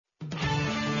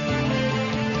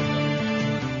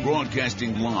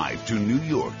Broadcasting live to New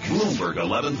York, Bloomberg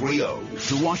 1130.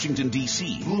 To Washington,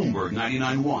 D.C., Bloomberg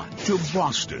 99.1. To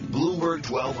Boston, Bloomberg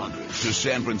 1200. To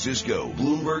San Francisco,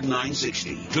 Bloomberg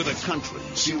 960. To the country,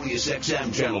 Sirius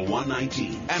XM Channel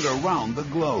 119. And around the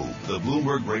globe, the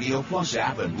Bloomberg Radio Plus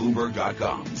app and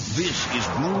Bloomberg.com. This is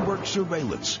Bloomberg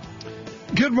Surveillance.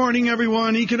 Good morning,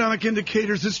 everyone. Economic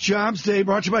Indicators. It's Jobs Day,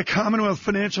 brought to you by Commonwealth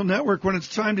Financial Network. When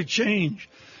it's time to change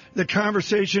the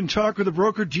conversation, talk with a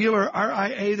broker-dealer,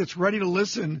 RIA, that's ready to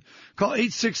listen. Call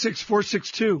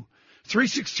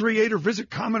 866-462-3638 or visit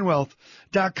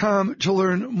Commonwealth.com to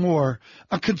learn more.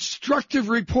 A constructive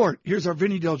report. Here's our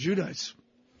Vinny Del Giudice.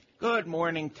 Good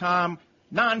morning, Tom.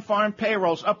 Non-farm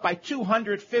payrolls up by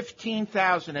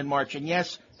 215,000 in March. And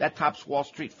yes, that tops Wall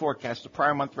Street forecast. The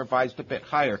prior month revised a bit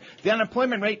higher. The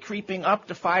unemployment rate creeping up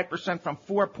to 5% from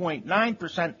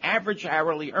 4.9%. Average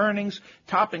hourly earnings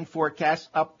topping forecast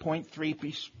up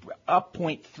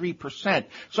 0.3%.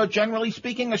 So generally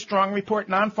speaking, a strong report.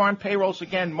 Non-farm payrolls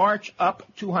again, March up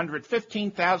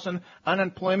 215,000.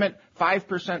 Unemployment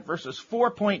 5% versus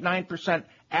 4.9%.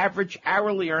 Average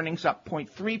hourly earnings up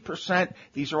 0.3%.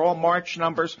 These are all March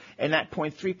numbers, and that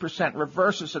 0.3%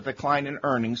 reverses a decline in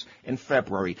earnings in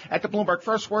February. At the Bloomberg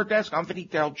First Word Desk, I'm Vinny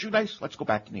Del Giudice. Let's go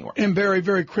back to New York. And Barry,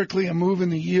 very quickly, a move in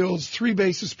the yields, 3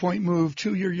 basis point move,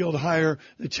 2-year yield higher,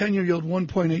 the 10-year yield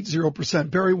 1.80%.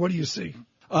 Barry, what do you see?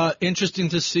 Interesting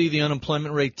to see the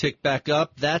unemployment rate tick back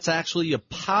up. That's actually a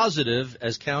positive,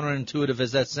 as counterintuitive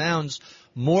as that sounds.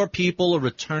 More people are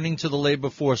returning to the labor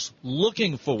force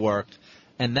looking for work.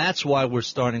 And that's why we're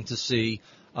starting to see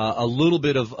a little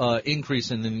bit of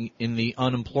increase in the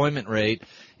unemployment rate.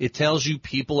 It tells you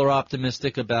people are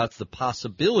optimistic about the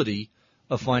possibility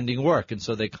of finding work, and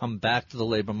so they come back to the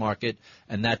labor market,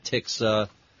 and that ticks.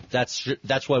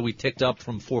 That's why we ticked up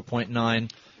from 4.9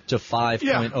 to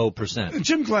 5.0%.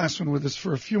 Jim Glassman with us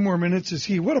for a few more minutes.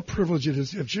 What a privilege it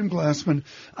is to have Jim Glassman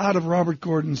out of Robert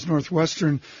Gordon's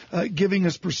Northwestern giving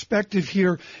us perspective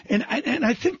here. And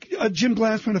I think, Jim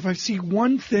Glassman, if I see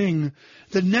one thing,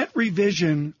 the net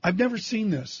revision, I've never seen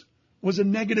this, was a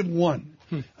 -1.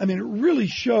 I mean, it really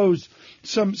shows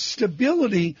some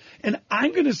stability. And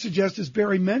I'm going to suggest, as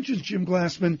Barry mentions, Jim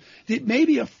Glassman, that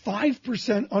maybe a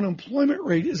 5% unemployment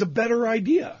rate is a better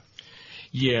idea.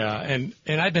 Yeah, and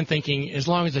I've been thinking as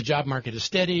long as the job market is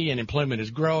steady and employment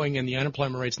is growing and the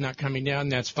unemployment rate's not coming down,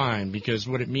 that's fine, because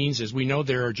what it means is we know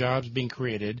there are jobs being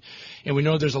created, and we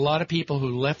know there's a lot of people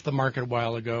who left the market a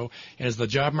while ago. As the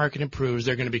job market improves,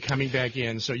 they're going to be coming back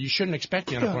in, so you shouldn't expect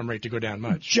the unemployment rate to go down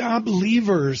much. Job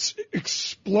leavers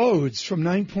explodes from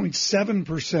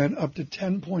 9.7% up to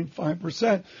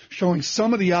 10.5%, showing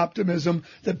some of the optimism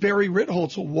that Barry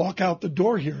Ritholtz will walk out the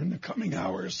door here in the coming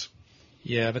hours.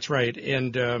 Yeah, that's right.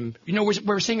 And,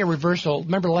 we're seeing a reversal.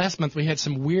 Remember last month we had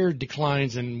some weird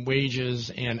declines in wages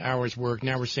and hours worked.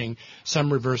 Now we're seeing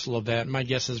some reversal of that. My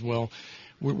guess is,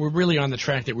 we're really on the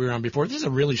track that we were on before. This is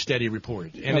a really steady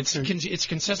report, and it's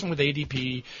consistent with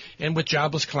ADP and with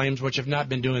jobless claims, which have not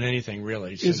been doing anything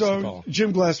really since the fall.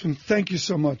 Jim Glassman, thank you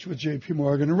so much with J.P.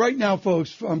 Morgan. And right now,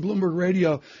 folks, on Bloomberg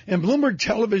Radio and Bloomberg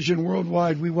Television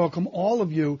worldwide, we welcome all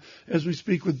of you as we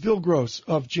speak with Bill Gross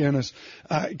of Janus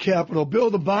Capital.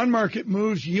 Bill, the bond market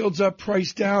moves, yields up,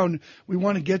 price down. We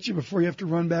want to get you before you have to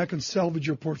run back and salvage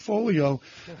your portfolio.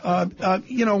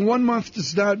 1 month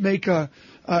does not make a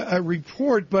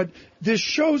report, but this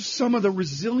shows some of the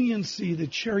resiliency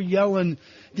that Chair Yellen,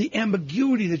 the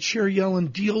ambiguity that Chair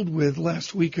Yellen dealt with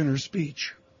last week in her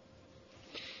speech.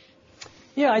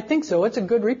 Yeah, I think so. It's a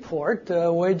good report.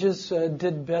 Wages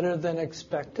did better than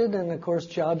expected, and of course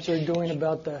jobs are doing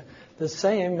about the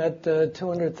same at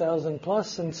 200,000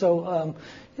 plus, and so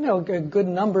good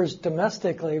numbers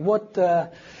domestically.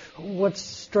 What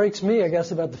strikes me, I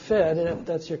guess, about the Fed, and if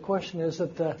that's your question, is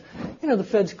that the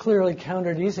Fed's clearly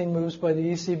countered easing moves by the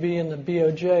ECB and the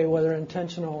BOJ, whether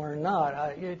intentional or not.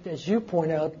 As you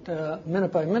point out,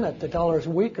 minute by minute, the dollar is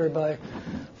weaker by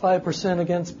 5%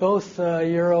 against both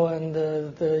euro and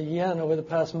the yen over the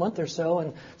past month or so.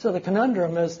 And so the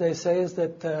conundrum, as they say, is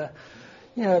that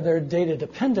they're data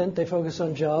dependent. They focus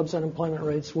on jobs, unemployment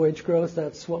rates, wage growth.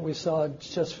 That's what we saw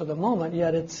just for the moment.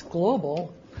 Yet it's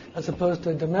global, as opposed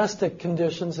to domestic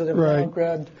conditions that have now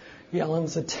grabbed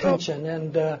Yellen's attention.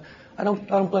 And I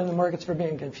don't blame the markets for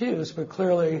being confused, but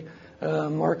clearly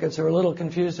markets are a little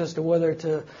confused as to whether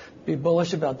to be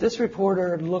bullish about this report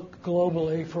or look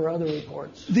globally for other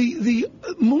reports. The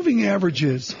moving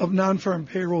averages of non-farm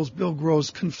payrolls, Bill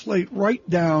Gross, conflate right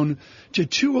down to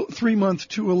 3-month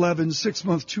 211,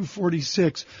 6-month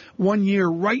 246, 1 year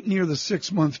right near the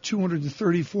 6-month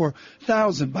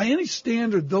 234,000. By any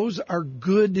standard, those are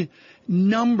good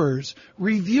numbers.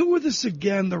 Review with us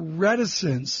again the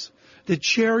reticence that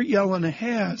Chair Yellen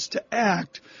has to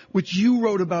act, which you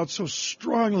wrote about so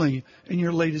strongly in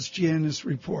your latest Janus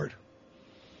report.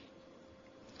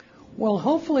 Well,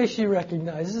 hopefully she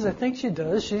recognizes. I think she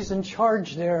does. She's in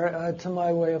charge there, to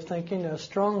my way of thinking,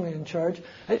 strongly in charge.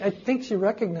 I think she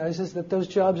recognizes that those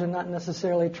jobs are not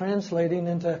necessarily translating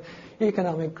into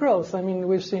economic growth. I mean,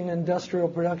 we've seen industrial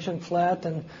production flat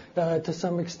and to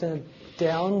some extent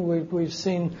down. We've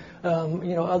seen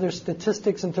other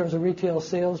statistics in terms of retail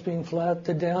sales being flat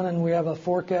to down, and we have a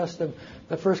forecast of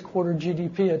the first quarter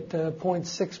GDP at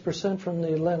 0.6% from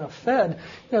the Atlanta Fed.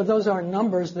 Those aren't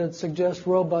numbers that suggest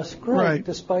robust growth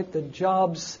despite the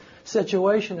jobs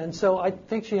situation. And so I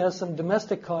think she has some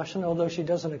domestic caution, although she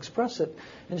doesn't express it.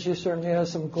 And she certainly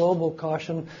has some global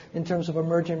caution in terms of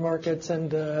emerging markets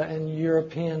and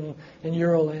European and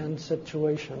Euroland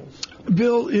situations.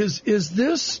 Bill, is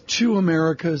this two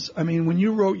Americas? I mean, when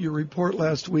you wrote your report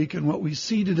last week and what we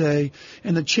see today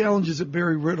and the challenges that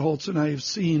Barry Ritholtz and I have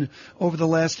seen over the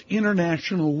last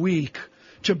international week,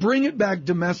 to bring it back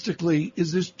domestically,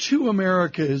 is this two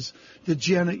Americas that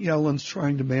Janet Yellen's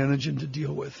trying to manage and to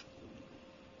deal with?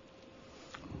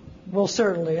 Well,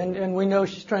 certainly, and we know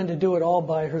she's trying to do it all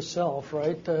by herself,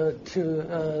 right, to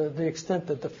the extent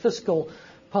that the fiscal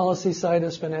policy side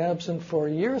has been absent for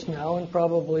years now and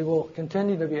probably will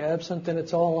continue to be absent, and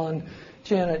it's all on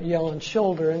Janet Yellen's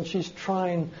shoulder, and she's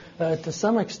trying to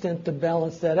some extent to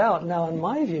balance that out. Now, in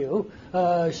my view,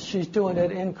 she's doing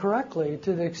it incorrectly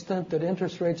to the extent that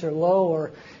interest rates are low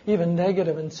or even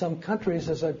negative in some countries,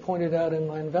 as I pointed out in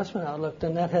my investment outlook,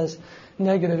 and that has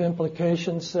negative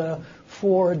implications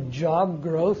for job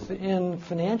growth in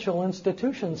financial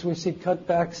institutions. We see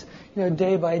cutbacks,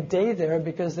 day by day there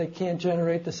because they can't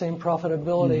generate the same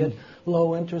profitability at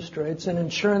low interest rates. And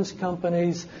insurance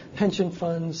companies, pension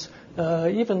funds,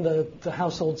 even the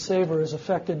household saver is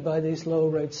affected by these low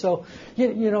rates. So,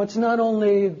 it's not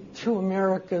only two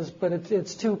Americas, but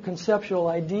it's two conceptual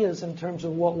ideas in terms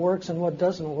of what works and what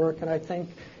doesn't work. And I think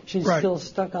she's still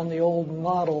stuck on the old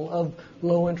model of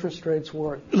low interest rates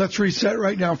work. Let's reset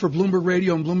right now for Bloomberg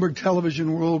Radio and Bloomberg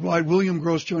Television Worldwide. William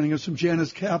Gross joining us from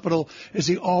Janus Capital, as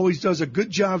he always does. A good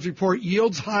jobs report.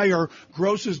 Yields higher.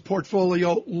 Gross's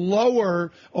portfolio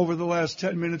lower over the last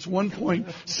 10 minutes.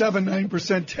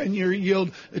 1.79% 10-year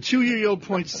yield. A 2-year yield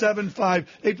 0.75.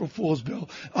 April Fool's Bill.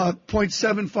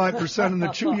 0.75% on the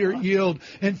 2-year yield.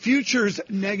 And futures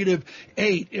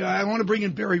 -8. I want to bring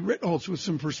in Barry Ritholtz with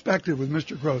some perspective with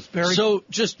Mr. Gross. Barry? So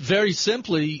just very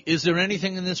simply, is there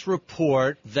anything in this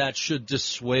report that should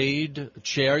dissuade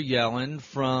Chair Yellen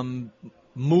from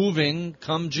moving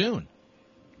come June?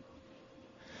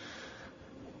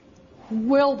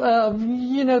 Well,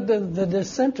 the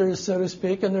dissenters, so to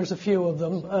speak, and there's a few of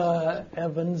them,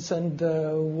 Evans and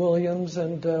Williams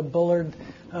and Bullard,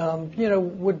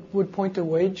 would point to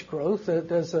wage growth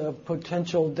as a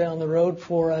potential down the road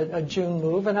for a June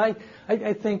move. And I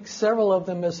think several of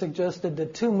them have suggested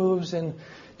that two moves in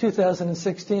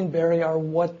 2016, Barry, are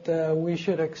what we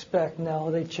should expect. Now,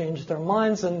 they changed their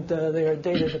minds, and they are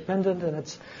data dependent, and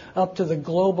it's up to the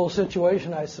global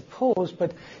situation, I suppose.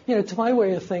 But, to my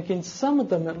way of thinking, some of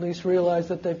them at least realize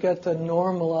that they've got to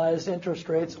normalize interest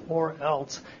rates or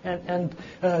else. And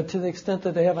to the extent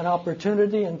that they have an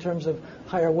opportunity in terms of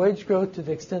higher wage growth, to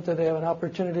the extent that they have an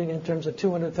opportunity in terms of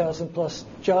 200,000 plus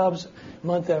jobs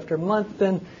month after month,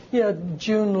 then,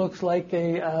 June looks like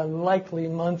a likely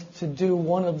month to do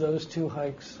one of those two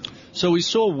hikes. So we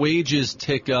saw wages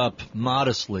tick up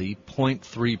modestly,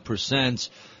 0.3%.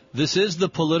 This is the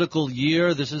political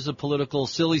year. This is a political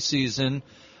silly season.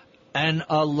 And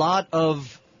a lot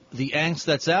of the angst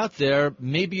that's out there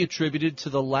may be attributed to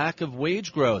the lack of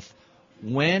wage growth.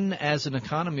 When, as an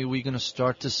economy, are we going to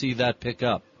start to see that pick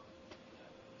up?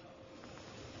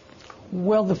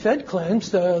 Well, the Fed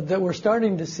claims that we're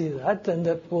starting to see that, and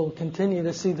that we'll continue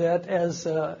to see that as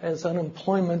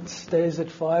unemployment stays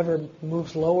at 5 or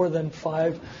moves lower than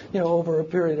 5, over a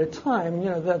period of time.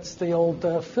 That's the old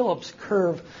Phillips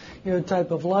curve,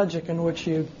 type of logic in which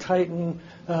you tighten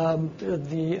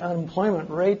the unemployment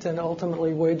rate and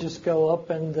ultimately wages go up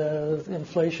and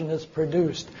inflation is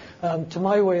produced. To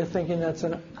my way of thinking, that's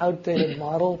an outdated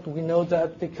model. We know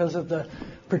that because of the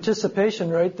participation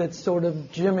rate that sort of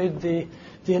jimmied the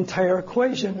entire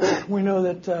equation. We know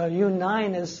that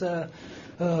U9 is, or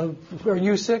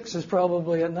U6 is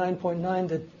probably at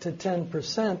 9.9 to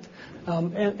 10%,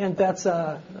 and that's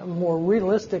a more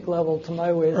realistic level to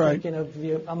my way of thinking of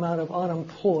the amount of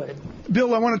unemployed.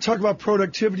 Bill, I want to talk about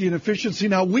productivity and efficiency.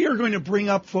 Now, we are going to bring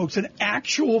up, folks, an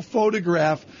actual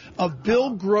photograph of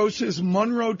Bill Gross's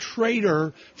Monroe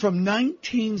Trader from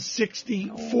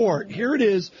 1964. Here it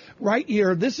is, right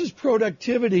here. This is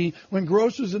productivity when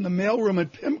Gross was in the mailroom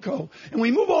at PIMCO. And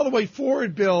we move all the way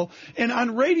forward, Bill, and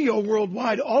on radio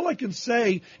worldwide, all I can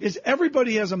say is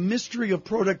everybody has a mystery of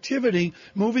productivity,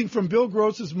 moving from Bill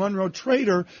Gross's Monroe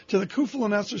Trader to the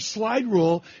Kufel-Nasr slide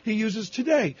rule he uses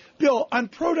today. Bill, on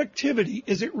productivity,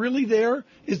 is it really there?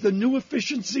 Is the new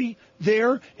efficiency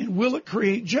there? And will it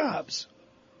create jobs?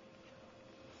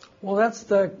 Well, that's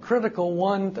the critical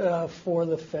one for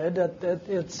the Fed.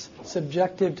 It's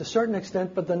subjective to a certain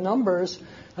extent, but the numbers,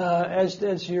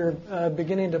 as you're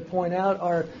beginning to point out,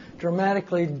 are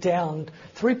dramatically down.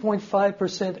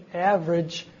 3.5%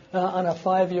 average on a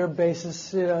 5-year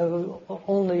basis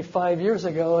only 5 years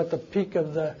ago at the peak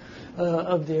of the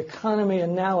economy,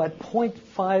 and now at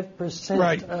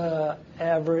 0.5%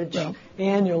 average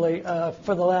annually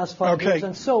for the last 5 years.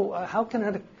 And so how can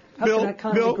an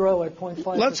economy grow at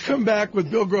 0.5%? Let's come back with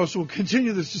Bill Gross. We'll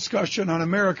continue this discussion on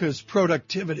America's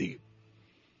productivity.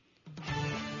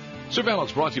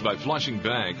 Surveillance brought to you by Flushing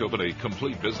Bank. Open a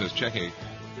complete business checking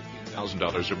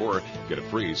 $1,000 or more. Get a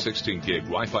free 16-gig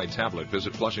Wi-Fi tablet.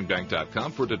 Visit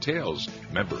FlushingBank.com for details.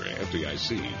 Member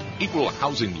FDIC. Equal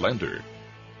housing lender.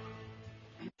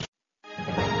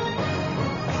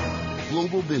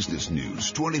 Global business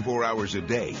news 24 hours a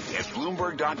day at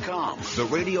Bloomberg.com, the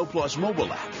Radio Plus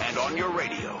mobile app, and on your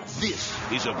radio. This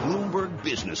is a Bloomberg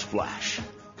Business Flash.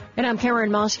 And I'm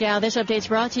Karen Moscow. This update's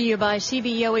brought to you by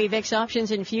CBOE VIX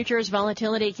Options and Futures.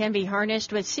 Volatility can be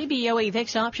harnessed with CBOE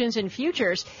VIX Options and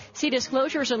Futures. See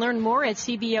disclosures and learn more at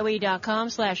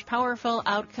cboe.com/powerful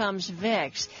outcomes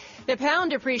VIX. The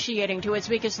pound appreciating to its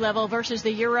weakest level versus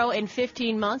the euro in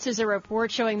 15 months as a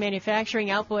report showing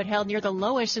manufacturing output held near the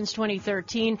lowest since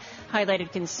 2013,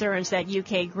 highlighted concerns that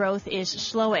UK growth is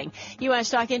slowing. U.S.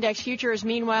 stock index futures,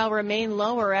 meanwhile, remain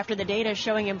lower after the data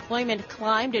showing employment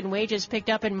climbed and wages picked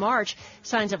up in March,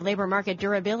 signs of labor market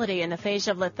durability in the face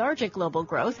of lethargic global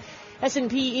growth.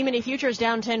 S&P E-mini futures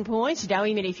down 10 points, Dow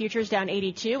E-mini futures down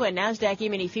 82, and NASDAQ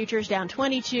E-mini futures down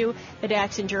 22. The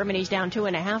DAX in Germany's down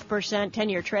 2.5%,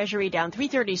 10-year Treasury down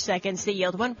 3/32, the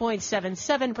yield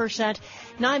 1.77%.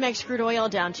 NYMEX crude oil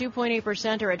down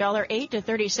 2.8% or $1.08 to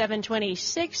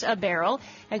 $37.26 a barrel,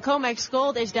 and COMEX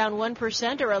gold is down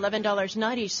 1% or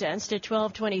 $11.90 to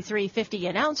 $12.2350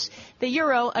 an ounce. The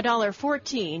euro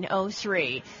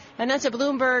 $1.14.03. And that's a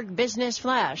Bloomberg Business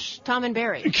Flash. Tom and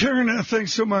Barry. Karen,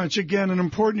 thanks so much. Again, an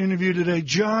important interview today.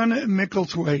 John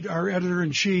Micklethwaite, our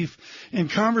editor-in-chief, in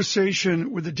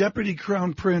conversation with the Deputy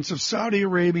Crown Prince of Saudi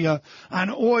Arabia on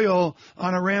oil,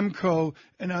 on Aramco,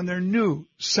 and on their new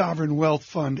sovereign wealth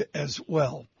fund as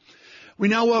well. We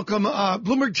now welcome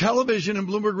Bloomberg Television and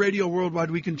Bloomberg Radio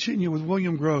Worldwide. We continue with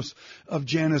William Gross of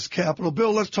Janus Capital.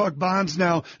 Bill, let's talk bonds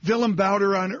now. Willem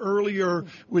Bouter on earlier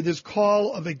with his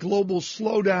call of a global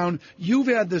slowdown. You've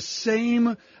had the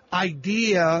same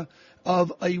idea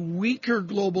of a weaker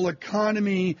global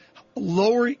economy,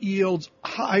 lower yields,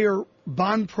 higher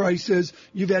bond prices.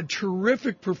 You've had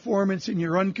terrific performance in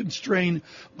your unconstrained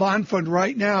bond fund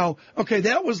right now. Okay,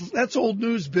 that's old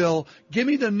news, Bill. Give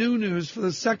me the new news for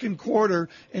the second quarter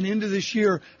and into this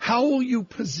year. How will you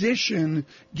position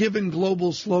given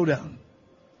global slowdown?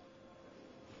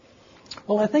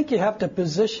 Well, I think you have to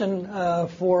position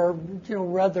for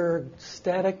rather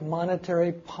static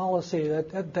monetary policy.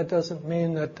 That doesn't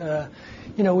mean that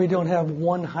we don't have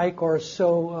one hike or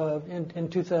so in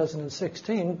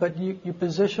 2016, but you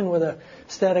position with a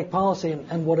static policy,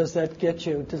 and what does that get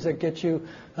you? Does it get you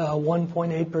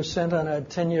 1.8% on a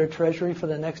 10-year Treasury for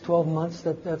the next 12 months?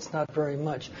 That's not very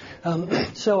much.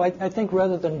 So I think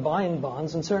rather than buying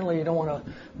bonds, and certainly you don't want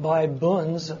to buy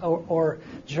Bunds or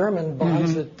German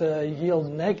bonds that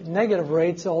yield negative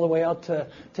rates all the way out to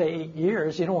 8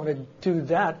 years. You don't want to do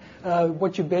that.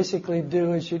 What you basically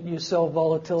do is you sell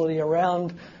volatility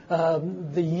around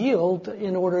the yield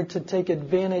in order to take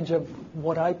advantage of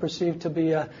what I perceive to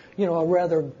be a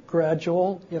rather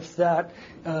gradual, if that,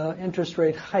 interest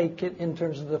rate hike in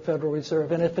terms of the Federal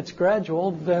Reserve. And if it's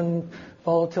gradual, then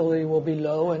volatility will be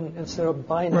low, and instead of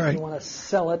buying it, you want to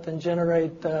sell it and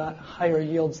generate higher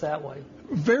yields that way.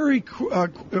 Very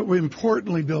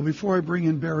importantly, Bill, before I bring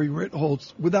in Barry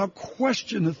Ritholtz, without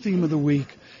question the theme of the week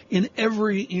in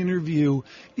every interview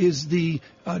is the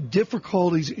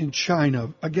difficulties in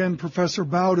China. Again, Professor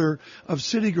Bowder of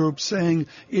Citigroup saying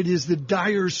it is the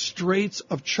dire straits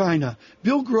of China.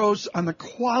 Bill Gross on the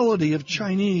quality of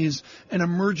Chinese and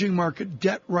emerging market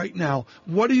debt right now.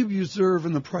 What do you observe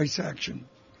in the price action?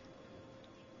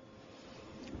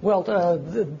 Well,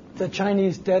 the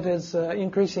Chinese debt is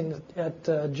increasing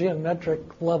at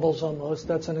geometric levels almost.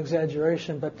 That's an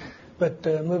exaggeration, but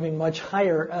moving much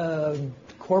higher.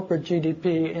 Corporate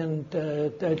GDP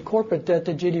and corporate debt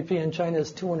to GDP in China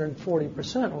is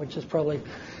 240%, which is probably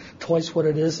twice what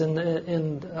it is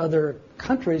in other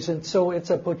countries. And so it's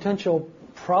a potential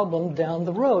problem down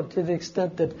the road to the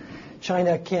extent that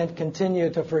China can't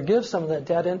continue to forgive some of that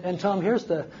debt. And Tom, here's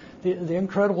the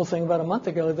incredible thing. About a month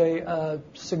ago, they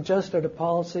suggested a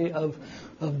policy of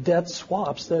debt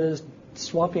swaps, that is,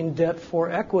 swapping debt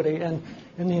for equity. And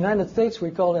in the United States,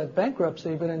 we call that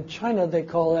bankruptcy, but in China, they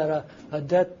call that a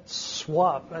debt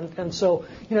swap. And so,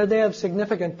 they have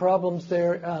significant problems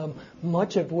there,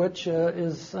 much of which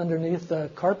is underneath the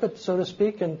carpet, so to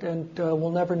speak, and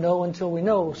we'll never know until we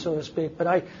know, so to speak. But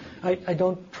I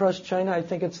don't trust China. I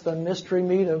think it's the mystery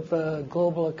meat of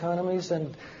global economies,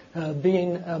 and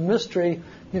being a mystery,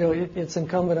 it's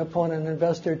incumbent upon an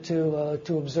investor to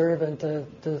observe and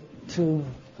to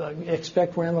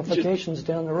expect ramifications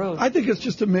down the road. I think it's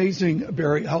just amazing,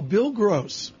 Barry, how Bill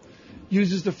Gross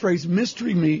uses the phrase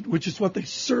mystery meat, which is what they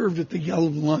served at the Yellow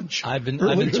Lunch. I've been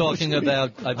talking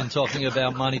about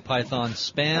Monty Python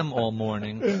spam all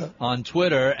morning on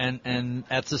Twitter, and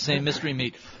that's the same mystery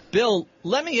meat. Bill,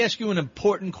 let me ask you an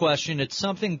important question. It's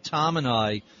something Tom and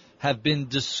I have been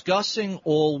discussing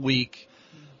all week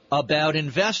about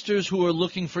investors who are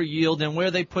looking for yield and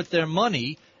where they put their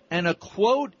money. And a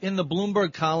quote in the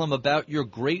Bloomberg column about your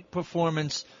great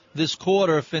performance this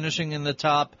quarter, finishing in the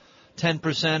top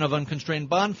 10% of unconstrained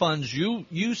bond funds,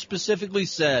 you specifically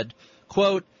said,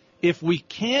 quote, if we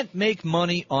can't make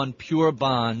money on pure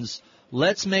bonds,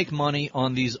 let's make money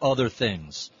on these other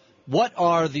things. What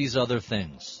are these other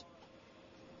things?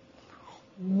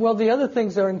 Well, the other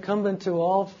things are incumbent to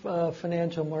all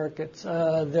financial markets.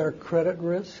 They're credit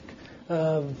risk,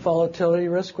 volatility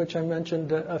risk, which I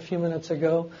mentioned a few minutes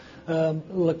ago,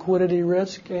 liquidity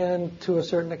risk, and to a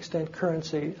certain extent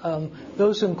currency.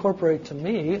 Those incorporate, to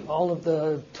me, all of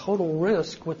the total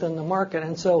risk within the market.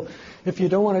 And so if you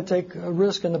don't want to take a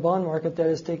risk in the bond market, that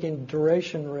is taking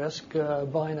duration risk,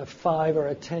 buying a 5 or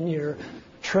a 10-year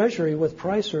Treasury with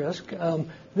price risk,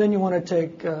 then you want to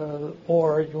take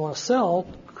or you want to sell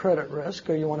credit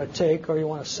risk, or you want to take or you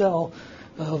want to sell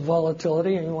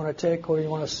volatility, and you want to take or you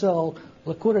want to sell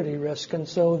liquidity risk. And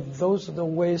so those are the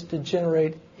ways to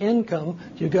generate income.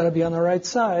 You've got to be on the right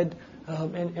side,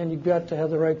 and you've got to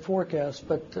have the right forecast.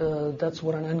 But that's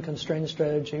what an unconstrained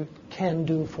strategy can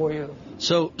do for you.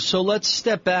 So let's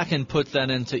step back and put that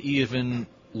into even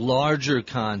larger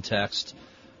context.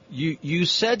 You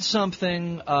said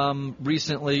something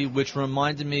recently which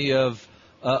reminded me of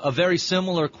a very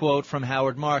similar quote from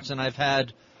Howard Marks, and I've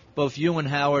had both you and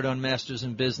Howard on Masters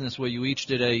in Business, where you each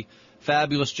did a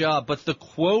fabulous job. But the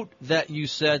quote that you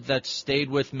said that stayed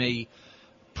with me,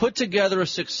 put together a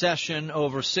succession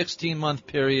over 16-month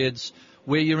periods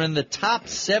where you're in the top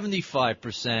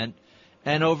 75%,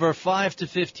 and over 5 to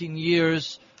 15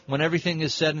 years, when everything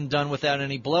is said and done without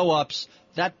any blow-ups,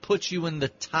 that puts you in the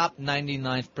top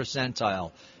 99th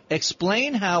percentile.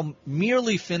 Explain how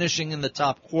merely finishing in the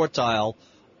top quartile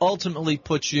ultimately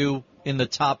puts you in the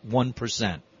top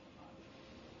 1%.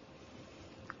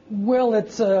 Well,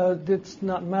 it's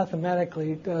not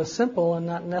mathematically simple and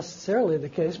not necessarily the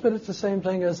case, but it's the same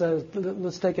thing as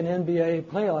let's take an NBA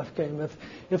playoff game.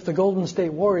 If the Golden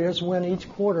State Warriors win each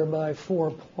quarter by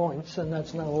 4 points, and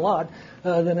that's not a lot,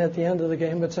 then at the end of the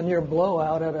game it's a near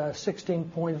blowout at a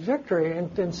 16-point victory.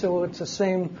 And so it's the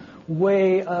same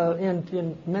way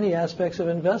in many aspects of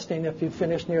investing. If you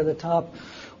finish near the top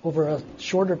over a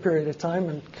shorter period of time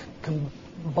and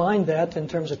combine that in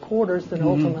terms of quarters, then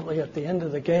ultimately at the end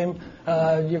of the game,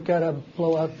 you've got a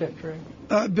blowout victory.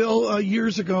 Bill,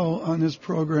 years ago on this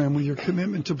program, with your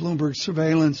commitment to Bloomberg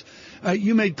surveillance,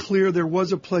 you made clear there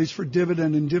was a place for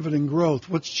dividend and dividend growth.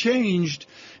 What's changed,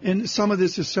 and some of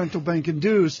this is central bank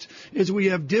induced, is we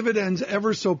have dividends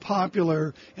ever so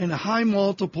popular and high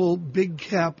multiple, big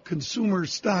cap consumer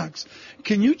stocks.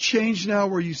 Can you change now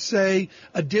where you say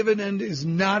a dividend is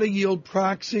not a yield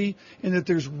proxy and that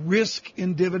there's risk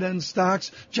in dividend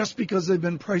stocks just because they've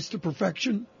been priced to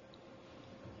perfection?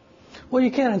 Well, you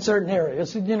can in certain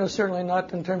areas. Certainly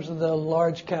not in terms of the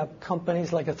large cap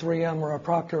companies like a 3M or a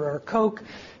Procter or a Coke.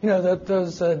 That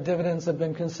those dividends have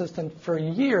been consistent for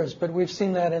years, but we've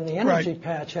seen that in the energy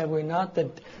patch, have we not?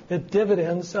 That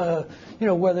dividends,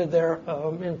 whether they're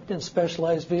in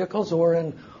specialized vehicles or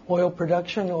in oil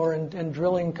production or in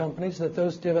drilling companies, that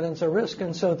those dividends are risk.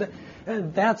 And so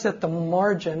that's at the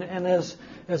margin. And as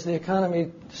the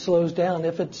economy slows down,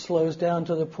 if it slows down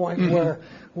to the point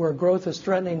where growth is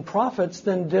threatening profits,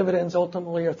 then dividends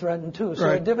ultimately are threatened too. So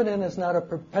a dividend is not a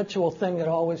perpetual thing that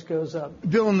always goes up.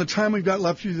 Bill, in the time we've got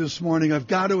left for you this morning, I've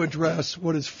got to address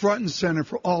what is front and center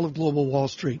for all of global Wall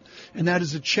Street, and that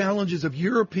is the challenges of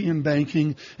European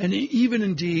banking and even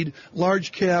indeed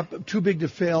large cap, too big to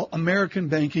fail, American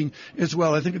banking as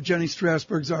well. I think of Jenny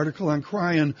Strasberg's article on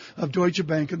Cryan of Deutsche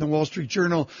Bank in the Wall Street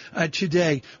Journal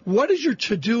today. What is your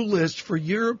to-do list for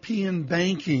European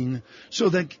banking so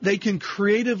that they can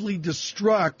creatively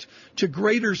destruct to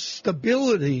greater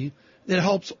stability that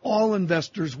helps all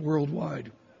investors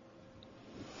worldwide?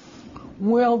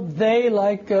 Well, they,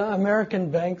 like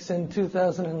American banks in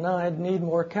 2009, need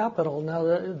more capital. Now,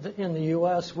 in the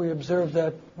U.S., we observed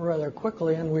that rather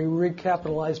quickly, and we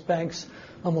recapitalized banks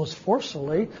almost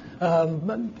forcefully.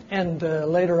 And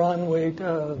later on, we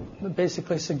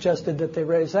basically suggested that they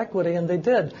raise equity, and they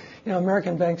did.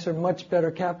 American banks are much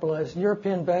better capitalized.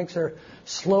 European banks are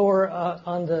slower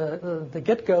on the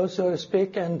get-go, so to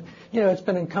speak. And, it's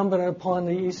been incumbent upon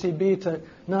the ECB to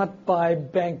not buy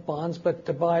bank bonds, but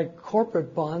to buy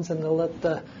corporate bonds and to let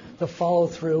the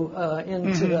follow-through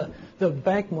into the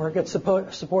bank market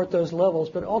support those levels.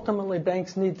 But ultimately,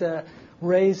 banks need to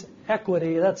raise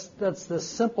equity. That's the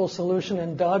simple solution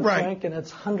in Dodd-Frank, and it's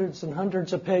hundreds and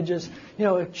hundreds of pages.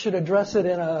 It should address it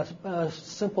in a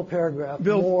simple paragraph.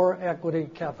 Bill, more equity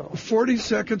capital. 40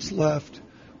 seconds left.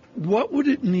 What would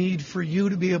it need for you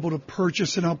to be able to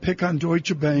purchase, and I'll pick on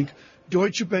Deutsche Bank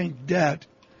debt,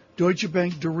 Deutsche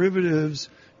Bank derivatives,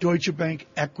 Deutsche Bank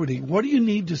equity? What do you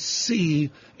need to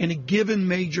see in a given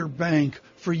major bank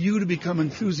for you to become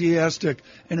enthusiastic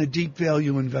and a deep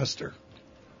value investor?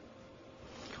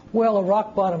 Well, a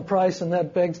rock bottom price, and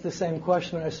that begs the same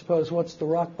question, I suppose. What's the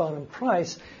rock bottom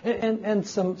price? And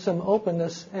some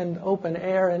openness and open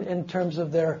air in terms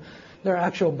of their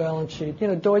actual balance sheet.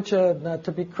 Deutsche, not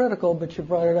to be critical, but you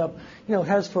brought it up,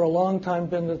 has for a long time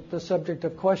been the subject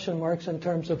of question marks in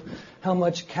terms of how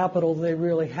much capital they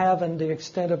really have and the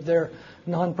extent of their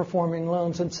non-performing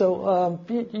loans. And so,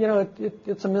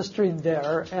 it's a mystery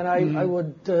there. And I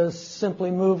would simply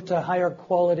move to higher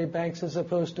quality banks as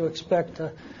opposed to expect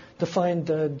to find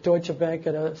Deutsche Bank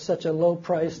at such a low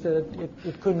price that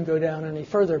it couldn't go down any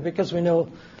further, because we know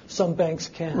some banks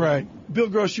can. Right. Bill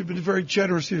Gross, you've been very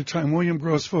generous with your time. William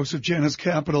Gross, folks of Janus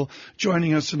Capital,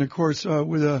 joining us, and of course,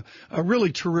 with a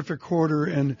really terrific quarter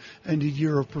and a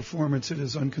year of performance. It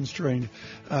is unconstrained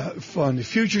fund. The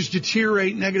futures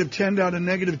deteriorate, -10 down to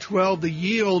 -12. The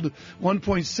yield,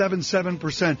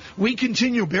 1.77%. We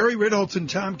continue. Barry Ritholtz and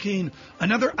Tom Keene,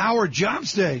 another hour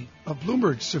jobs day of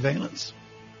Bloomberg Surveillance.